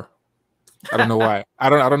 4. I don't know why. I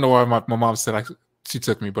don't know why my mom said she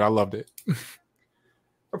took me, but I loved it.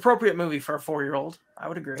 Appropriate movie for a 4-year-old. I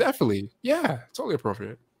would agree. Definitely. Yeah, totally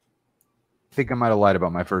appropriate. I think I might have lied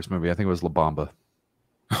about my first movie. I think it was La Bamba.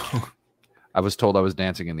 I was told I was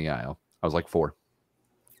dancing in the aisle. I was like 4.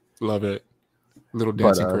 Love it. Little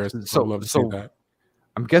dancing Chris. So love to see that.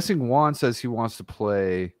 I'm guessing Juan says he wants to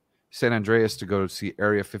play San Andreas to go see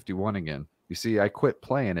Area 51 again. You see, I quit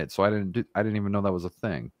playing it, so I didn't even know that was a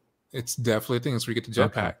thing. It's definitely a thing. It's where you get the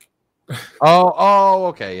jetpack. Okay. Oh,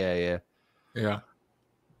 okay, yeah.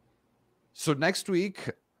 So next week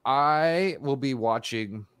I will be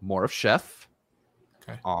watching more of Chef.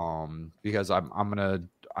 Okay. Because so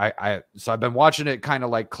I've been watching it, kind of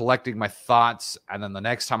like collecting my thoughts, and then the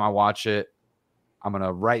next time I watch it, I'm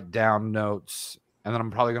gonna write down notes, and then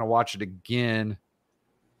I'm probably gonna watch it again.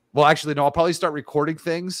 Well, actually, no, I'll probably start recording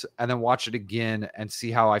things and then watch it again and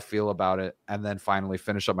see how I feel about it, and then finally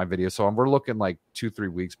finish up my video. So we're looking like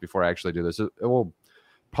 2-3 weeks before I actually do this. It will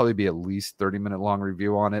probably be at least 30-minute long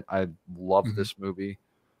review on it. I love this movie.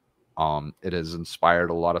 It has inspired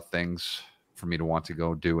a lot of things for me to want to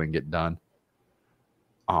go do and get done.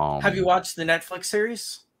 Have you watched the Netflix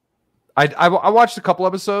series? I watched a couple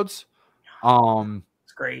episodes.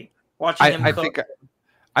 It's great. Watching him cook.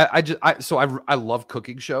 I love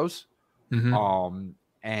cooking shows. Mm-hmm.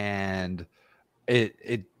 And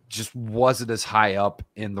it just wasn't as high up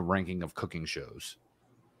in the ranking of cooking shows.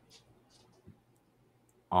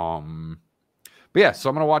 But yeah, so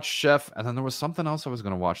I'm gonna watch Chef, and then there was something else I was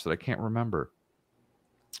gonna watch that I can't remember.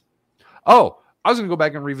 Oh, I was gonna go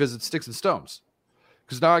back and revisit Sticks and Stones,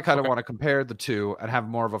 because now I kind of want to compare the two and have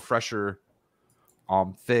more of a fresher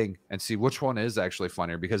thing and see which one is actually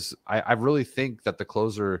funnier, because I really think that The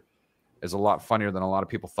Closer is a lot funnier than a lot of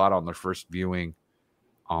people thought on their first viewing,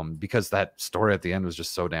 because that story at the end was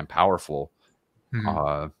just so damn powerful.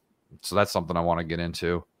 So that's something I want to get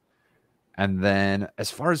into. And then as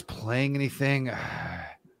far as playing anything,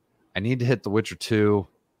 I need to hit The Witcher 2,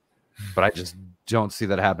 but I just don't see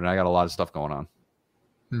that happening. I got a lot of stuff going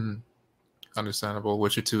on. Understandable.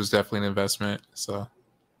 Witcher 2 is definitely an investment. So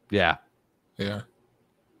yeah. All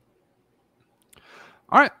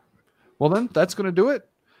right. Well, then that's going to do it.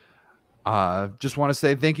 Just want to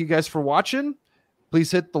say thank you guys for watching.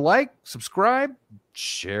 Please hit the like, subscribe,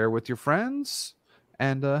 share with your friends,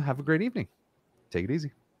 and have a great evening. Take it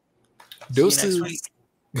easy. See you next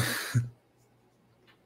week.